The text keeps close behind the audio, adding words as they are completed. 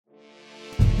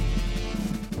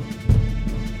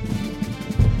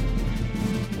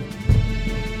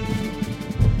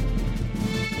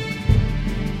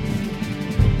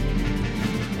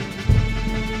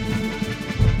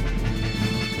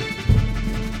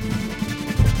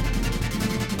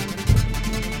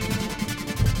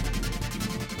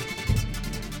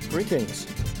Greetings.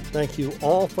 Thank you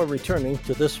all for returning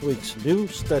to this week's new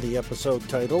study episode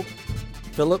titled,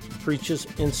 Philip Preaches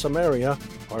in Samaria,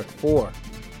 Part 4.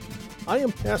 I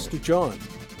am Pastor John,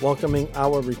 welcoming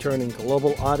our returning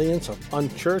global audience of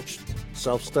unchurched,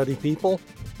 self-study people,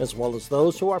 as well as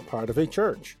those who are part of a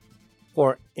church.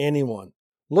 For anyone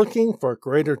looking for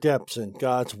greater depths in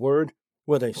God's Word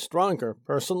with a stronger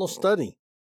personal study.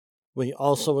 We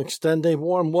also extend a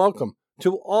warm welcome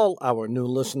to all our new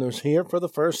listeners here for the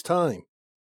first time.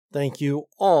 Thank you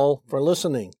all for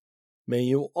listening. May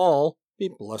you all be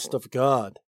blessed of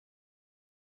God.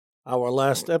 Our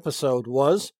last episode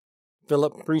was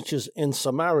Philip Preaches in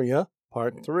Samaria,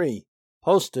 Part 3,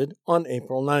 posted on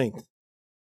April 9th.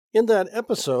 In that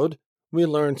episode, we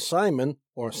learned Simon,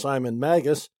 or Simon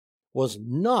Magus, was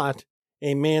not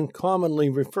a man commonly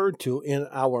referred to in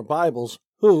our Bibles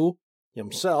who,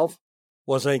 himself,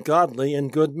 was a godly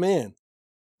and good man.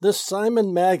 This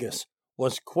Simon Magus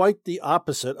was quite the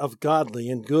opposite of godly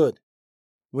and good.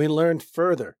 We learned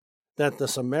further that the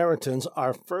Samaritans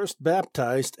are first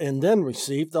baptized and then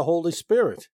receive the Holy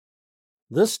Spirit,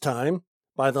 this time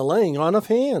by the laying on of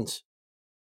hands.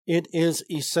 It is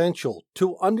essential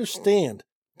to understand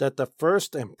that the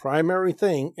first and primary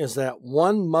thing is that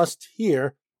one must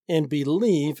hear and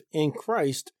believe in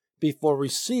Christ before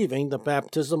receiving the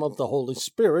baptism of the Holy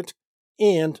Spirit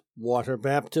and water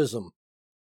baptism.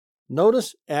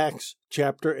 Notice Acts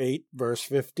chapter 8, verse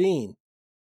 15.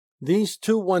 These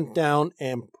two went down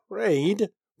and prayed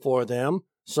for them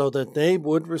so that they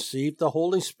would receive the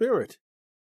Holy Spirit.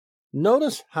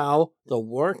 Notice how the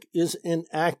work is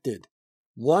enacted.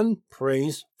 One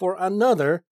prays for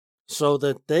another so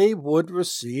that they would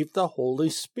receive the Holy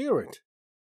Spirit.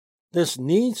 This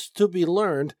needs to be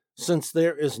learned since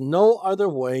there is no other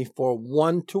way for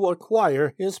one to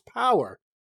acquire his power,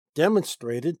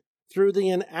 demonstrated through the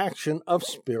inaction of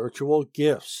spiritual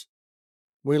gifts.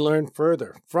 We learn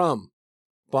further from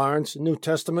Barnes' New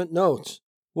Testament Notes,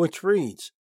 which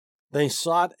reads, "They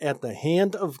sought at the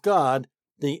hand of God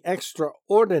the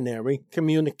extraordinary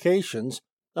communications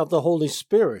of the Holy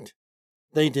Spirit.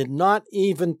 They did not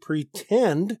even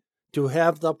pretend to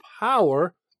have the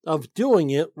power of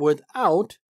doing it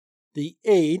without the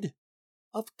aid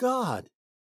of God."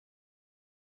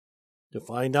 To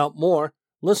find out more,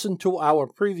 listen to our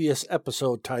previous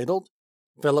episode titled,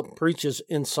 Philip Preaches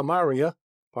in Samaria,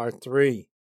 Part 3.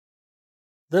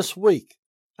 This week,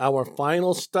 our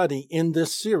final study in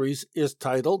this series is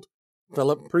titled,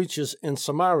 Philip Preaches in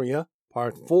Samaria,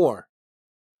 Part 4.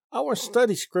 Our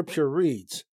study scripture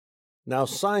reads, "Now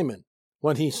Simon,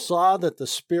 when he saw that the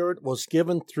Spirit was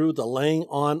given through the laying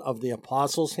on of the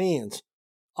apostles' hands,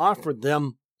 offered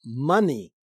them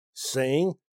money,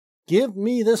 saying, 'Give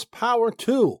me this power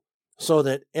too, so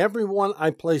that everyone I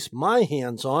place my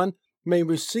hands on may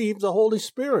receive the Holy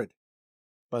Spirit.'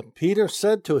 But Peter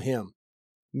said to him,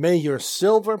 'May your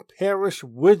silver perish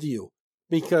with you,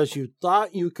 because you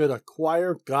thought you could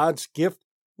acquire God's gift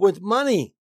with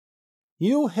money.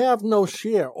 You have no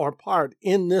share or part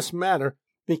in this matter,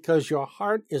 because your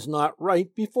heart is not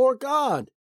right before God.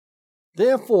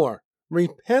 Therefore,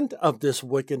 repent of this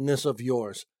wickedness of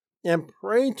yours, and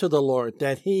pray to the Lord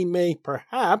that he may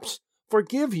perhaps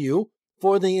forgive you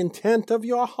for the intent of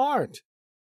your heart.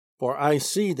 For I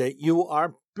see that you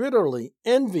are bitterly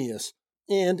envious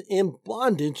and in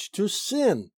bondage to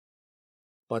sin.'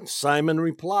 But Simon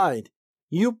replied,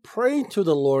 'You pray to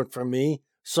the Lord for me,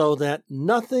 so that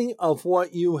nothing of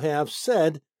what you have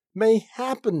said may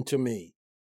happen to me.'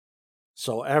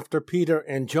 So after Peter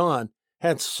and John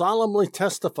had solemnly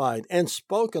testified and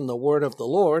spoken the word of the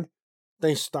Lord,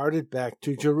 they started back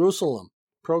to Jerusalem,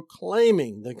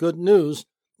 proclaiming the good news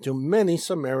to many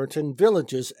Samaritan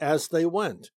villages as they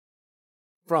went."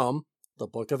 From the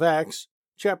book of Acts,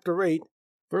 chapter 8,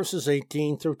 verses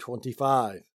 18 through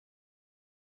 25.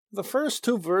 The first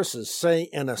two verses say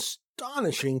an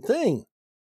astonishing thing.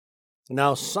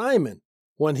 "Now Simon,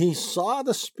 when he saw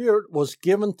the Spirit was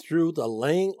given through the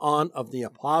laying on of the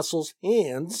apostles'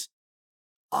 hands,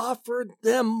 offered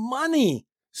them money,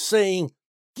 saying,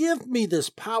 'Give me this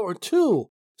power too,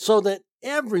 so that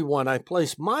everyone I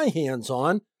place my hands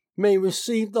on may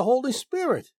receive the Holy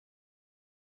Spirit.'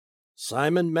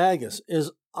 Simon Magus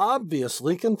is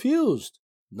obviously confused,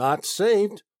 not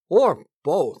saved, or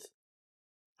both.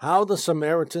 How the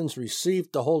Samaritans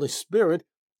received the Holy Spirit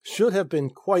should have been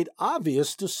quite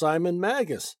obvious to Simon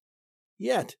Magus.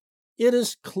 Yet, it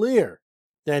is clear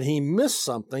that he missed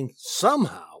something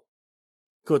somehow.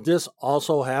 Could this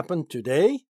also happen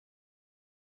today?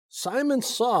 Simon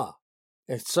saw,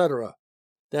 etc.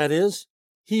 That is,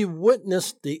 he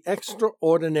witnessed the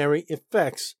extraordinary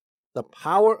effects the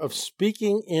power of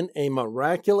speaking in a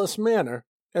miraculous manner,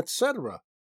 etc.,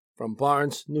 from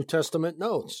Barnes' New Testament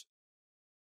Notes.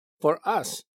 For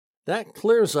us, that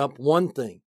clears up one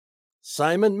thing.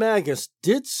 Simon Magus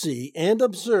did see and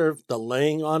observe the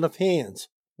laying on of hands,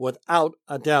 without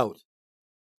a doubt.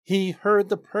 He heard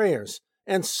the prayers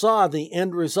and saw the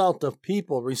end result of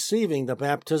people receiving the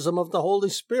baptism of the Holy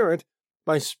Spirit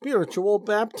by spiritual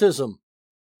baptism.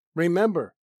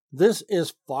 Remember, this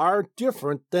is far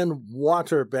different than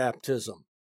water baptism.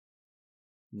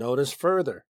 Notice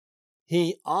further,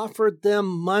 he offered them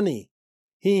money.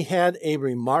 He had a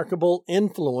remarkable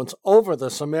influence over the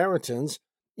Samaritans,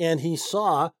 and he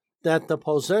saw that the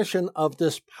possession of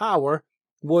this power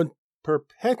would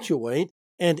perpetuate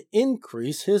and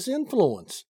increase his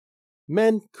influence.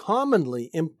 Men commonly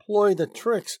employ the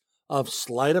tricks of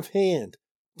sleight of hand,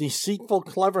 deceitful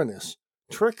cleverness,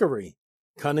 trickery,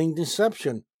 cunning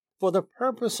deception for the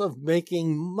purpose of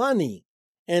making money,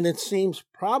 and it seems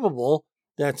probable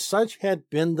that such had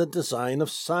been the design of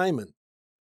Simon.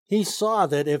 He saw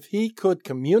that if he could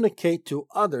communicate to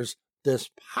others this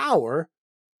power,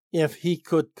 if he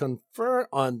could confer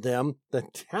on them the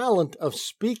talent of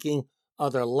speaking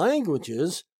other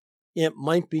languages, it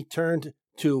might be turned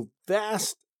to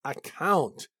vast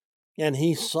account, and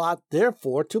he sought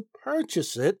therefore to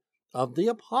purchase it of the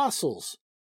apostles.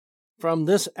 From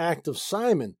this act of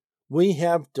Simon, we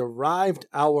have derived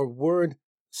our word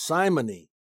simony,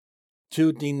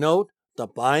 to denote the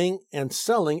buying and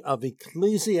selling of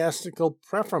ecclesiastical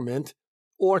preferment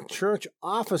or church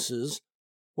offices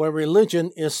where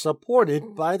religion is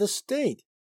supported by the state.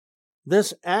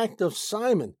 This act of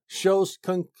Simon shows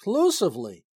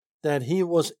conclusively that he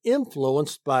was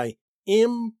influenced by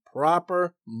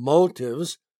improper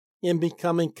motives in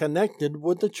becoming connected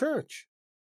with the church.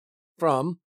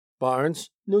 From Barnes'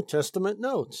 New Testament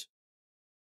Notes.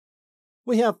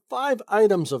 We have 5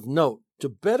 items of note to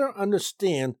better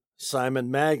understand Simon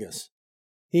Magus.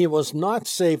 He was not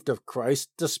saved of Christ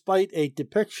despite a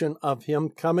depiction of him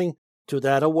coming to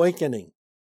that awakening.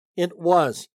 It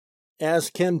was,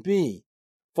 as can be,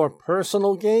 for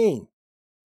personal gain.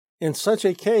 In such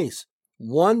a case,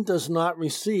 one does not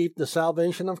receive the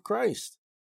salvation of Christ.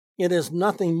 It is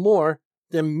nothing more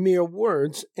than mere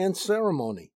words and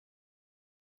ceremony.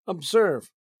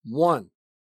 Observe, 1.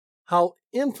 How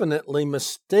infinitely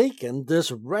mistaken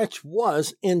this wretch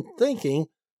was in thinking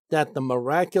that the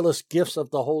miraculous gifts of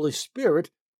the Holy Spirit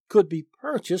could be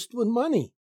purchased with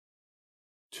money.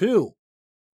 2.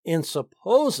 In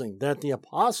supposing that the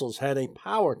apostles had a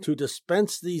power to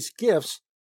dispense these gifts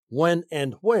when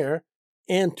and where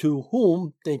and to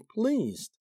whom they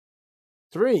pleased.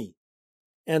 3.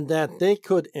 And that they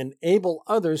could enable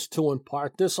others to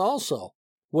impart this also,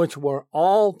 which were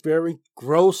all very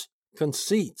gross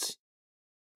conceits.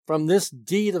 From this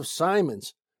deed of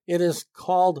Simon's, it is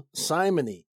called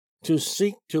simony, to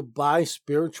seek to buy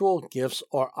spiritual gifts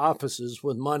or offices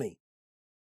with money.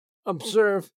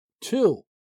 Observe, too,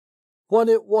 what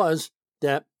it was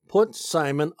that put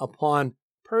Simon upon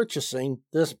purchasing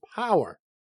this power.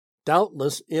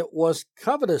 Doubtless it was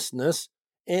covetousness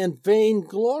and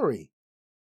vainglory.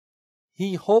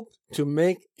 He hoped to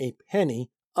make a penny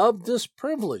of this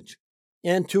privilege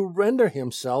and to render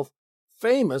himself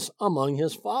famous among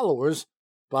his followers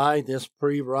by this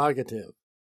prerogative.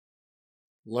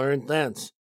 Learn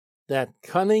thence that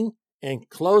cunning and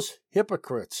close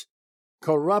hypocrites,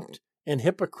 corrupt and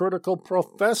hypocritical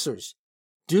professors,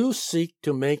 do seek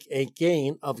to make a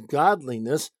gain of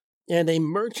godliness and a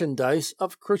merchandise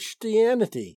of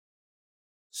Christianity.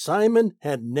 Simon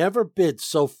had never bid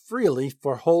so freely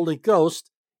for Holy Ghost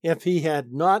if he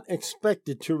had not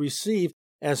expected to receive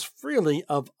as freely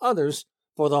of others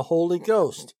for the Holy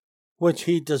Ghost, which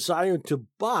he desired to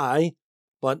buy,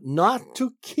 but not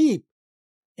to keep,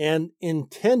 and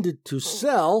intended to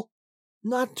sell,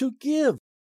 not to give.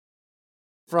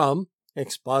 From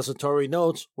Expository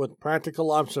Notes with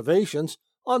Practical Observations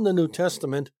on the New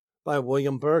Testament by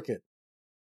William Burkitt.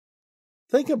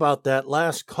 Think about that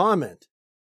last comment.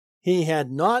 He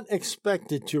had not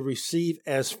expected to receive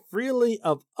as freely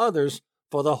of others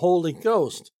for the Holy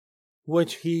Ghost,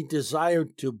 which he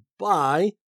desired to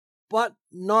buy, but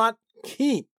not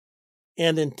keep,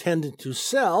 and intended to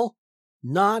sell,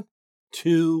 not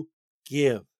to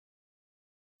give.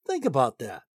 Think about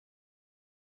that.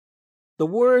 The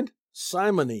word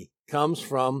simony comes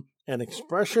from an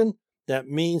expression that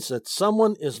means that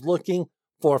someone is looking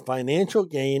for financial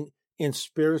gain in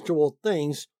spiritual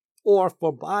things or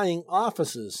for buying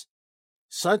offices.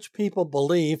 Such people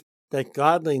believe that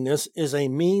godliness is a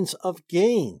means of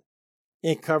gain.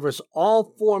 It covers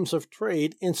all forms of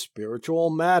trade in spiritual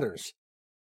matters.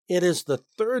 It is the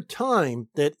third time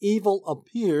that evil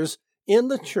appears in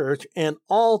the church, and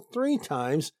all three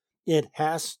times it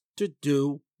has to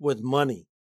do with money.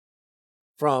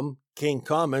 From King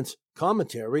Comment's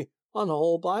commentary on the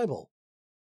whole Bible.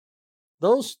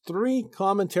 Those three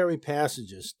commentary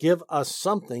passages give us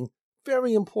something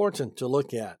very important to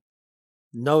look at.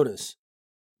 Notice,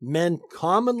 men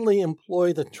commonly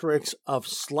employ the tricks of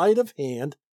sleight of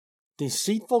hand,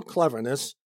 deceitful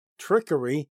cleverness,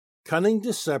 trickery, cunning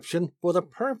deception for the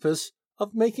purpose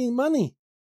of making money.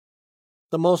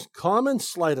 The most common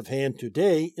sleight of hand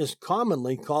today is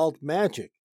commonly called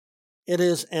magic. It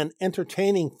is an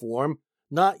entertaining form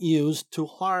not used to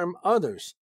harm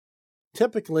others.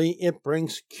 Typically, it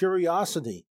brings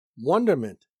curiosity,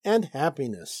 wonderment, and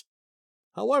happiness.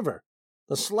 However,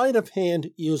 the sleight of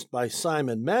hand used by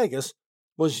Simon Magus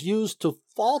was used to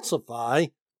falsify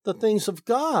the things of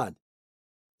God.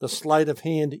 The sleight of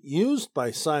hand used by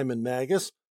Simon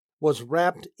Magus was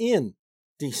wrapped in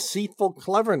deceitful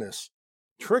cleverness,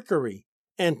 trickery,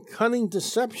 and cunning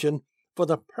deception for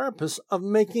the purpose of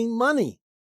making money.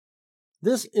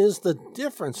 This is the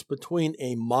difference between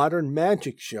a modern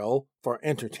magic show for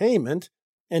entertainment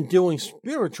and doing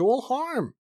spiritual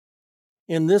harm.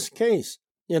 In this case,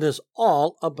 it is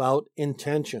all about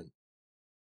intention.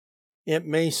 It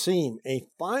may seem a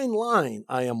fine line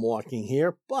I am walking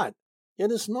here, but it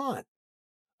is not.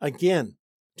 Again,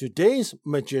 today's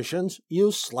magicians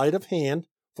use sleight of hand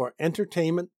for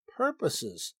entertainment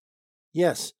purposes.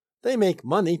 Yes, they make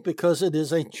money because it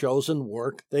is a chosen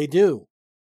work they do.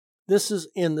 This is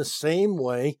in the same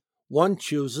way one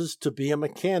chooses to be a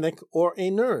mechanic or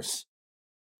a nurse.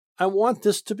 I want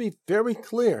this to be very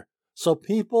clear so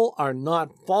people are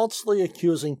not falsely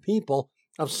accusing people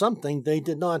of something they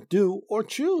did not do or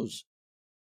choose.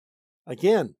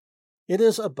 Again, it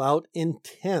is about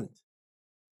intent.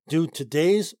 Do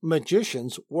today's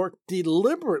magicians work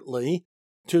deliberately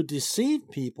to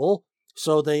deceive people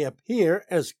so they appear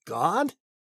as God?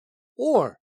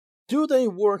 Or do they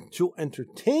work to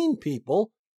entertain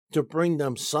people to bring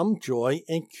them some joy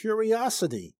and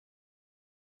curiosity?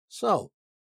 So,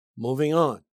 moving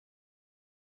on.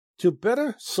 To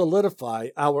better solidify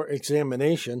our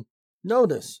examination,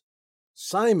 notice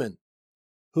Simon,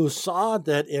 who saw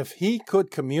that if he could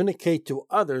communicate to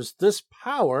others this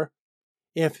power,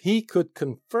 if he could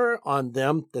confer on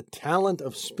them the talent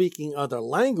of speaking other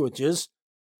languages,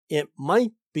 it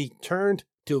might be turned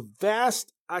to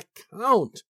vast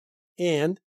account,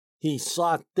 and he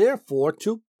sought therefore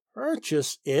to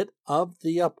purchase it of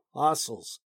the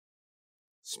apostles.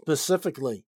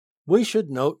 Specifically, we should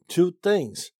note two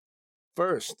things.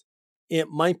 First, it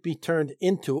might be turned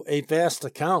into a vast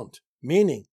account,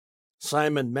 meaning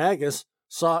Simon Magus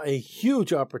saw a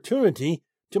huge opportunity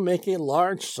to make a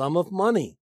large sum of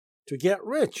money, to get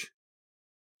rich.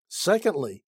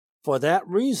 Secondly, for that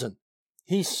reason,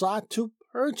 he sought to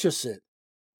purchase it,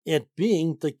 it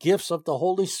being the gifts of the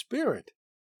Holy Spirit,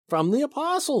 from the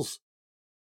apostles.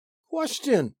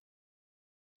 Question: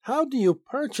 how do you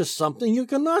purchase something you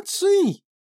cannot see?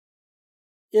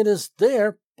 It is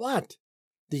there, but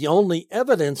the only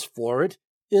evidence for it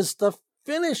is the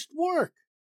finished work.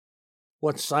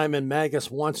 What Simon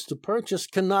Magus wants to purchase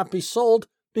cannot be sold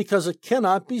because it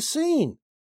cannot be seen.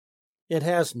 It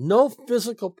has no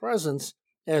physical presence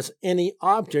as any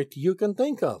object you can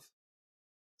think of.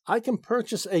 I can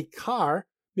purchase a car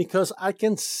because I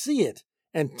can see it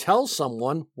and tell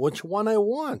someone which one I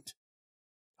want.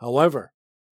 However,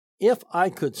 if I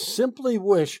could simply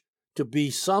wish to be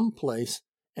someplace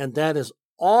and that is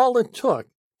all it took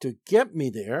to get me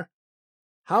there,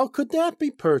 how could that be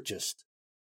purchased?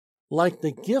 Like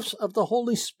the gifts of the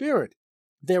Holy Spirit,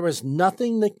 there is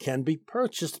nothing that can be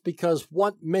purchased because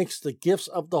what makes the gifts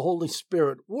of the Holy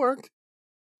Spirit work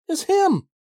is Him,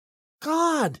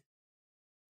 God.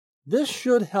 This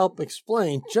should help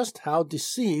explain just how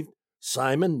deceived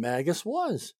Simon Magus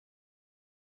was.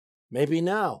 Maybe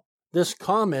now this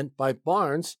comment by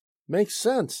Barnes makes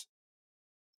sense.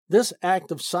 This act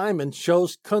of Simon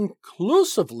shows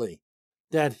conclusively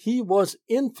that he was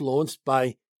influenced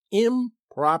by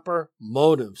improper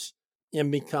motives in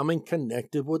becoming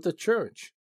connected with the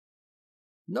church.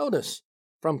 Notice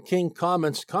from King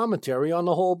Comment's commentary on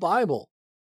the whole Bible,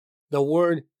 the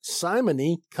word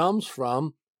simony comes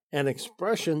from an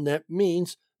expression that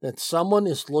means that someone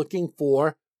is looking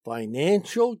for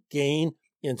financial gain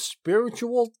in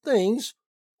spiritual things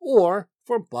or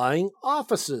for buying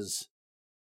offices.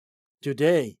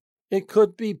 Today, it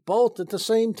could be both at the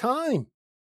same time.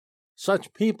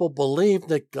 Such people believe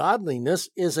that godliness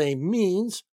is a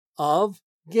means of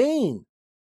gain.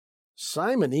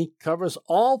 Simony covers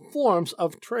all forms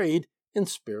of trade in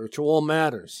spiritual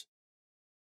matters.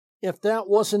 If that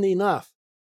wasn't enough,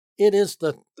 it is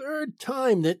the third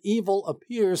time that evil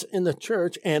appears in the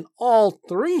church, and all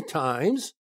three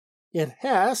times it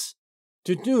has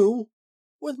to do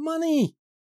with money.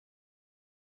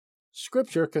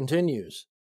 Scripture continues,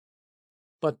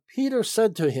 "But Peter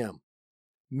said to him,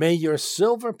 'May your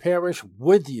silver perish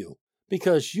with you,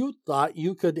 because you thought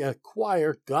you could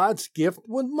acquire God's gift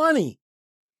with money.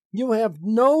 You have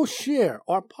no share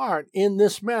or part in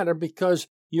this matter because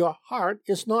your heart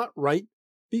is not right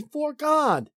before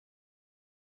God.'"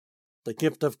 The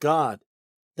gift of God,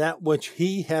 that which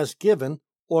He has given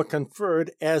or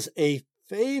conferred as a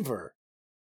favor.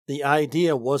 The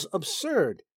idea was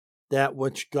absurd. That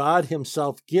which God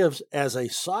Himself gives as a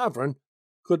sovereign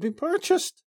could be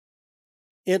purchased.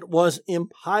 It was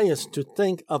impious to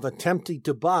think of attempting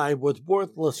to buy with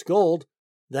worthless gold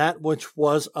that which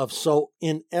was of so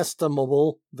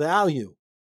inestimable value.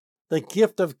 The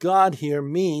gift of God here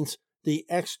means the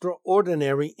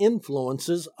extraordinary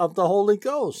influences of the Holy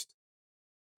Ghost.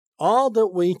 All that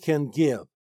we can give,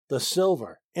 the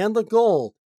silver and the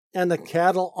gold and the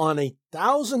cattle on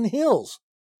 1,000 hills,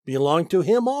 belong to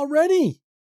Him already.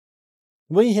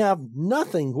 We have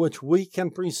nothing which we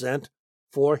can present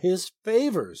for His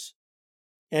favors,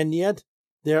 and yet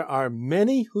there are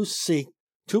many who seek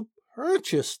to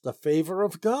purchase the favor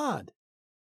of God.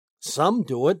 Some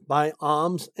do it by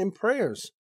alms and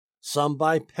prayers, some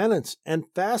by penance and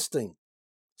fasting,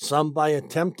 some by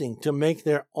attempting to make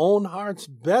their own hearts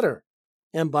better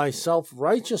and by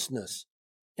self-righteousness,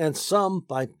 and some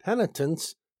by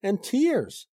penitence and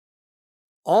tears.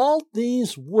 All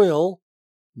these will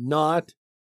not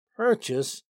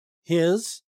purchase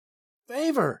His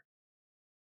favor.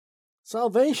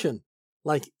 Salvation,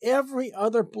 like every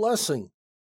other blessing,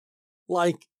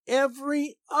 will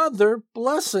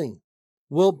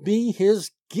be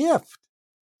His gift,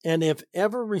 and if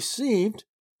ever received,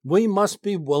 we must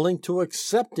be willing to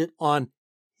accept it on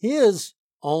His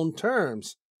own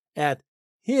terms, at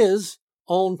His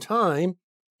own time,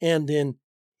 and in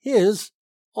His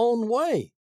own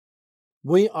way.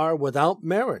 We are without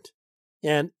merit,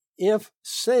 and if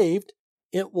saved,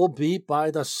 it will be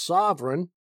by the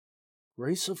sovereign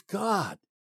grace of God.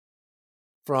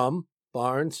 From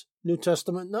Barnes' New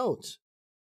Testament Notes.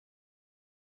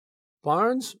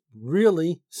 Barnes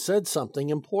really said something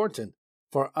important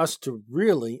for us to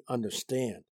really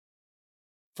understand.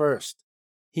 First,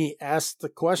 he asked the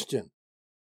question,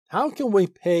 how can we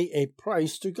pay a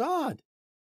price to God?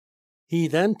 He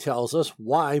then tells us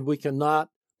why we cannot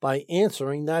by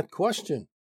answering that question.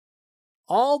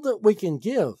 All that we can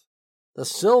give, the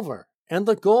silver and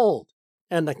the gold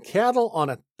and the cattle on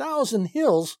 1,000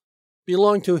 hills,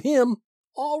 belong to Him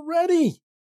already.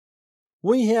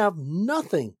 We have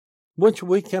nothing which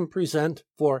we can present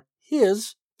for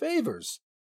His favors,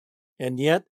 and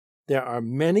yet there are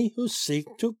many who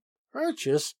seek to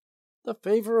purchase the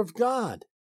favor of God.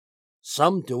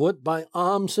 Some do it by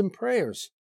alms and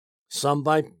prayers, some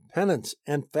by penance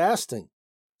and fasting,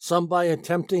 some by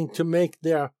attempting to make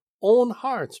their own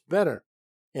hearts better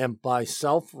and by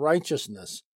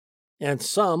self-righteousness, and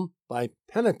some by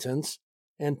penitence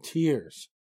and tears.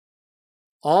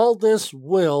 All this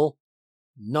will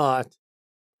not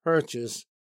purchase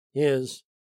His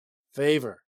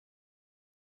favor.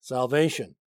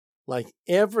 Salvation, like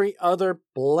every other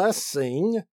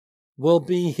blessing, will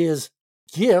be His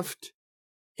gift,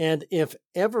 and if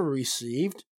ever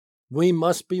received, we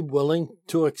must be willing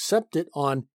to accept it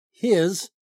on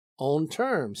His own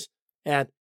terms, at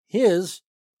His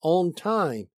own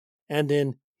time, and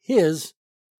in His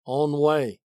own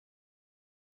way.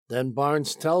 Then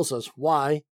Barnes tells us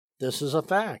why this is a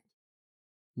fact.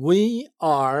 We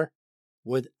are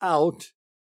without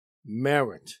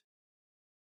merit.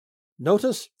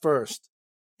 Notice first,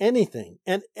 anything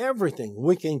and everything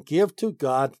we can give to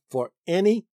God for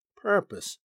any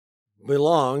purpose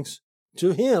belongs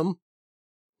to Him.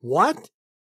 What?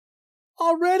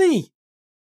 Already!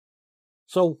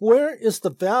 So where is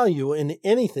the value in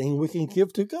anything we can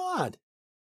give to God?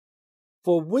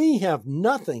 For we have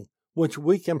nothing which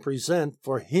we can present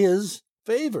for His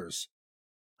favors.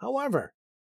 However,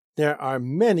 there are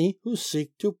many who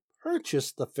seek to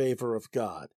purchase the favor of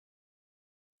God.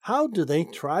 How do they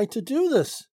try to do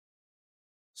this?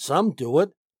 Some do it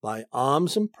by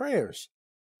alms and prayers,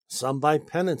 some by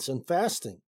penance and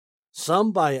fasting,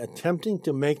 some by attempting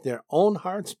to make their own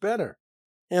hearts better,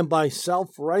 and by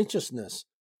self-righteousness,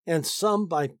 and some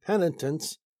by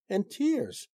penitence and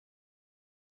tears.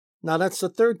 Now that's the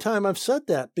third time I've said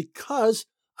that because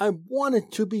I want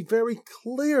it to be very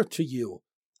clear to you.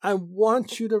 I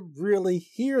want you to really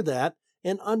hear that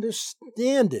and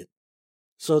understand it.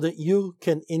 so that you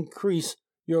can increase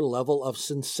your level of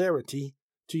sincerity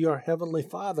to your Heavenly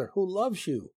Father who loves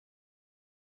you.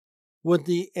 With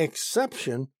the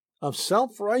exception of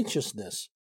self-righteousness,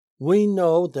 we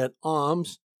know that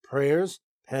alms, prayers,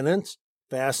 penance,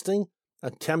 fasting,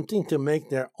 attempting to make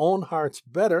their own hearts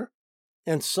better,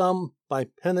 and some by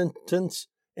penitence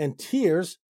and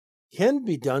tears, can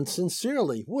be done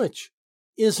sincerely, which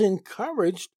is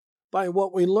encouraged by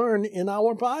what we learn in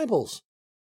our Bibles.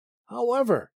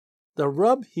 However, the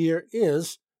rub here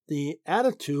is the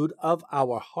attitude of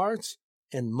our hearts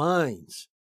and minds.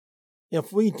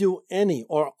 If we do any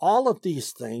or all of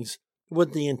these things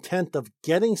with the intent of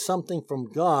getting something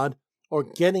from God or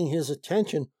getting His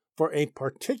attention for a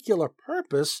particular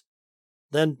purpose,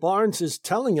 then Barnes is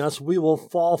telling us we will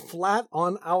fall flat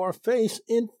on our face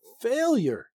in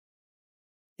failure.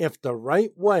 If the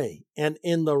right way and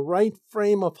in the right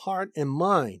frame of heart and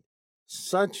mind,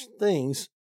 such things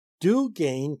do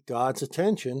gain God's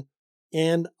attention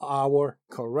and our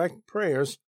correct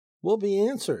prayers will be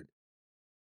answered.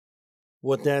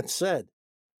 With that said,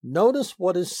 notice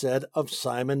what is said of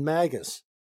Simon Magus.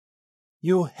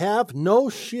 You have no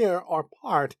share or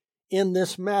part in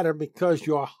this matter because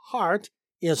your heart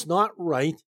is not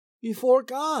right before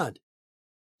God.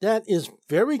 That is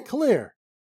very clear,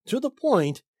 to the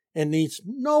point, and needs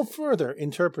no further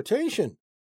interpretation.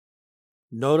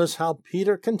 Notice how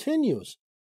Peter continues.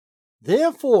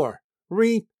 Therefore,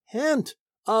 repent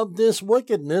of this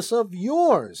wickedness of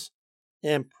yours,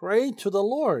 and pray to the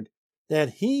Lord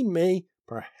that He may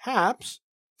perhaps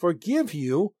forgive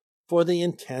you for the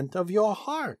intent of your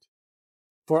heart.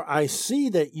 For I see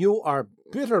that you are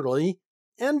bitterly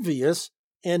envious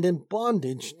and in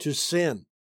bondage to sin.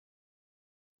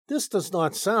 This does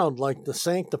not sound like the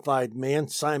sanctified man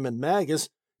Simon Magus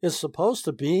is supposed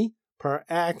to be per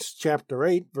Acts chapter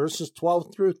 8, verses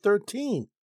 12 through 13,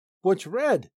 which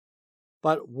read,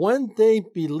 But when they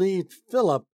believed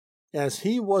Philip as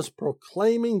he was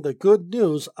proclaiming the good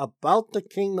news about the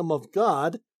kingdom of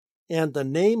God and the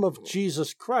name of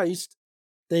Jesus Christ,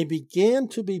 they began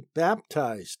to be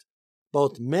baptized,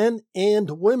 both men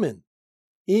and women.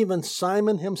 Even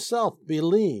Simon himself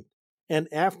believed, and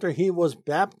after he was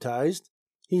baptized,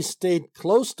 he stayed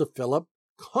close to Philip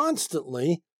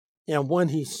constantly, and when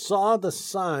he saw the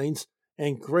signs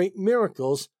and great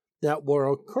miracles that were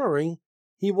occurring,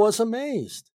 he was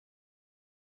amazed.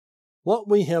 What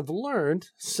we have learned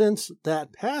since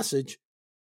that passage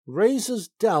raises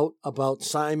doubt about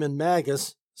Simon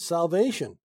Magus'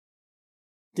 salvation.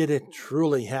 Did it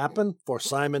truly happen for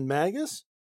Simon Magus?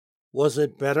 Was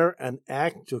it better an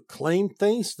act to claim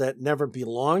things that never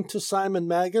belonged to Simon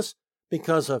Magus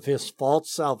because of his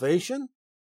false salvation?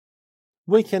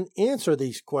 We can answer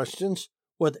these questions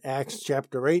with Acts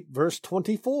chapter 8, verse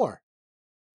 24.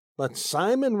 But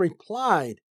Simon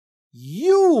replied,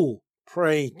 You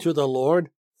pray to the Lord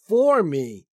for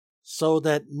me, so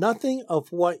that nothing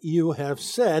of what you have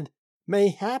said may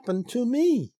happen to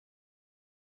me.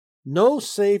 No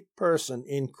saved person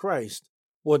in Christ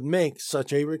would make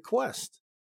such a request.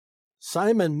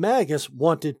 Simon Magus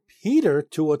wanted Peter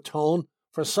to atone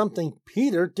for something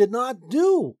Peter did not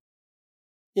do.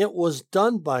 It was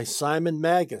done by Simon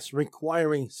Magus,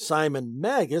 requiring Simon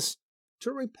Magus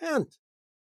to repent.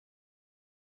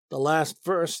 The last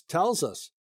verse tells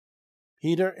us,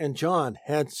 Peter and John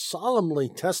had solemnly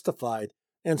testified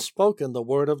and spoken the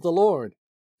word of the Lord.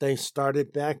 They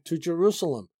started back to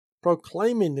Jerusalem,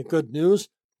 proclaiming the good news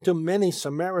to many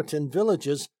Samaritan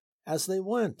villages as they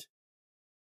went.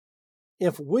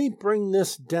 If we bring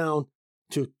this down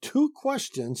to two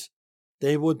questions,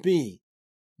 they would be,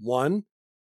 1.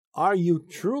 Are you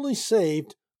truly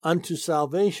saved unto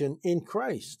salvation in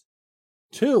Christ?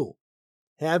 2.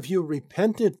 Have you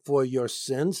repented for your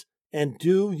sins, and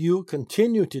do you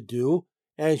continue to do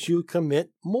as you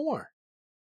commit more?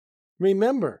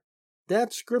 Remember,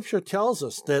 that scripture tells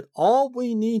us that all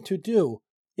we need to do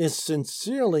is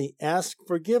sincerely ask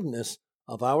forgiveness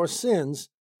of our sins,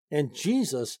 and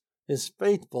Jesus is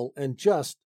faithful and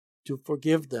just to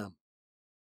forgive them.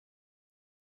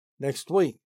 Next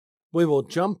week, we will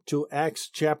jump to Acts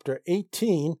chapter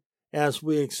 18 as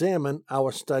we examine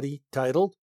our study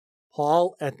titled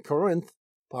Paul at Corinth,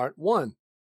 Part 1.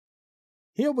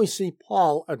 Here we see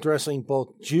Paul addressing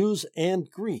both Jews and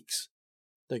Greeks.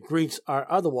 The Greeks are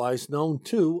otherwise known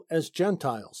too as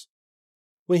Gentiles.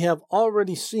 We have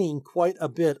already seen quite a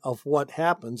bit of what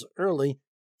happens early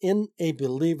in a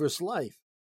believer's life.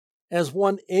 As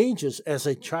one ages as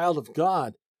a child of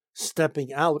God,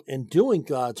 stepping out and doing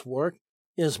God's work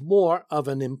is more of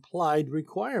an implied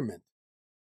requirement.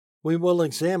 We will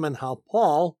examine how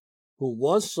Paul, who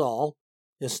was Saul,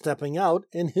 is stepping out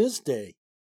in his day.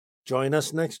 Join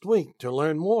us next week to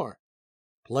learn more.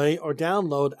 Play or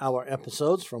download our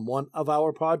episodes from one of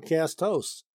our podcast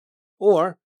hosts,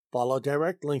 or follow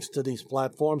direct links to these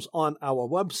platforms on our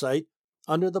website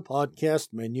under the podcast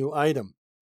menu item.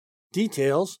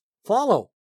 Details follow.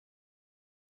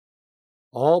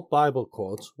 All Bible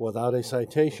quotes without a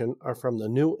citation are from the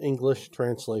New English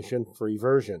Translation Free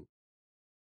Version.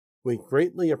 We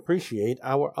greatly appreciate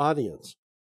our audience.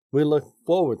 We look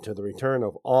forward to the return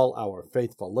of all our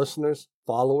faithful listeners,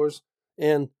 followers,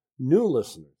 and new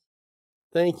listeners.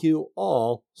 Thank you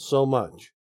all so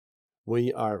much.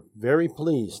 We are very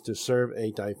pleased to serve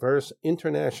a diverse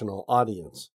international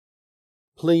audience.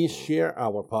 Please share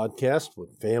our podcast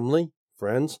with family,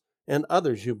 friends, and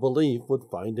others you believe would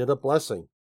find it a blessing.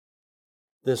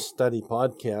 This study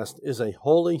podcast is a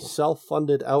wholly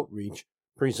self-funded outreach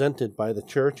presented by the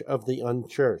Church of the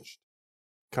Unchurched,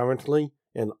 currently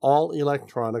an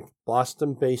all-electronic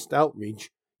Boston-based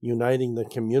outreach uniting the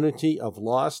community of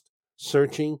lost,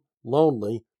 searching,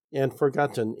 lonely, and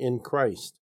forgotten in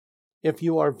Christ. If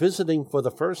you are visiting for the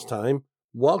first time,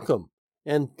 welcome,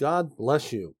 and God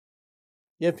bless you.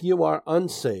 If you are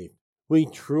unsaved, we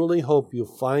truly hope you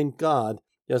find God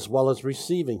as well as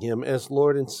receiving Him as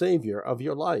Lord and Savior of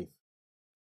your life.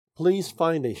 Please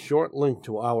find a short link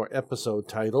to our episode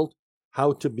titled,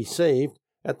 How to Be Saved,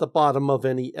 at the bottom of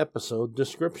any episode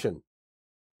description.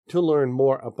 To learn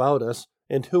more about us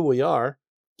and who we are,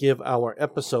 give our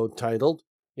episode titled,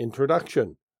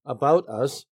 Introduction, About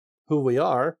Us, Who We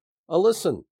Are, a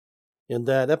listen. In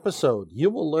that episode, you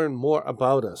will learn more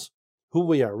about us, who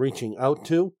we are reaching out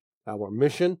to, our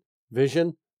mission,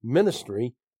 vision,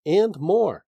 ministry, and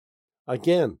more.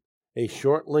 Again, a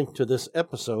short link to this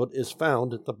episode is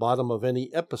found at the bottom of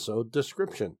any episode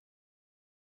description.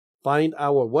 Find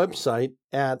our website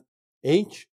at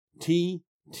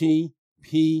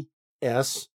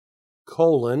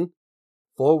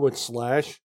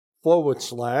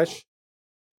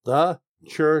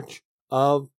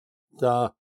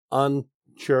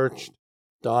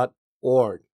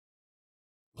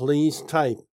Please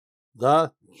type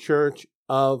The Church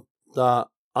of the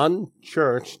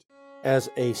Unchurched as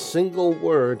a single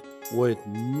word with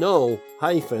no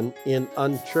hyphen in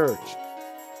unchurched.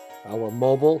 Our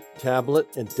mobile,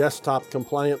 tablet, and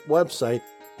desktop-compliant website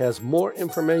has more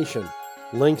information,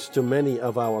 links to many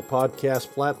of our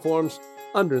podcast platforms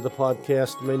under the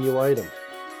podcast menu item.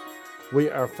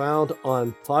 We are found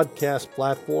on podcast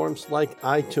platforms like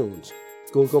iTunes,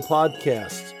 Google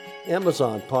Podcasts,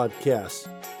 Amazon Podcasts,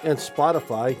 and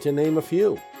Spotify, to name a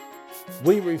few.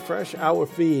 We refresh our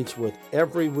feeds with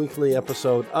every weekly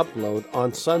episode upload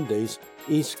on Sundays,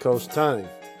 East Coast Time,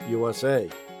 USA.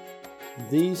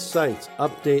 These sites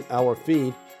update our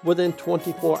feed within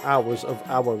 24 hours of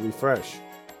our refresh.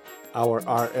 Our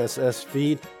RSS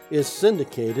feed is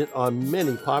syndicated on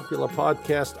many popular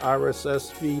podcast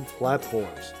RSS feed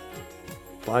platforms.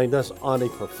 Find us on a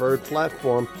preferred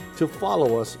platform to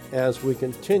follow us as we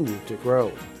continue to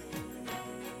grow.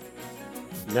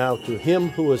 Now to Him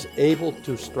who is able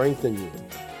to strengthen you,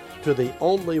 to the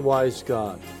only wise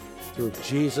God, through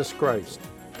Jesus Christ,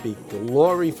 be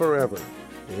glory forever.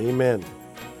 Amen.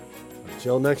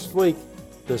 Until next week,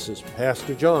 this is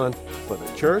Pastor John for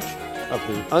the Church of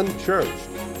the Unchurched.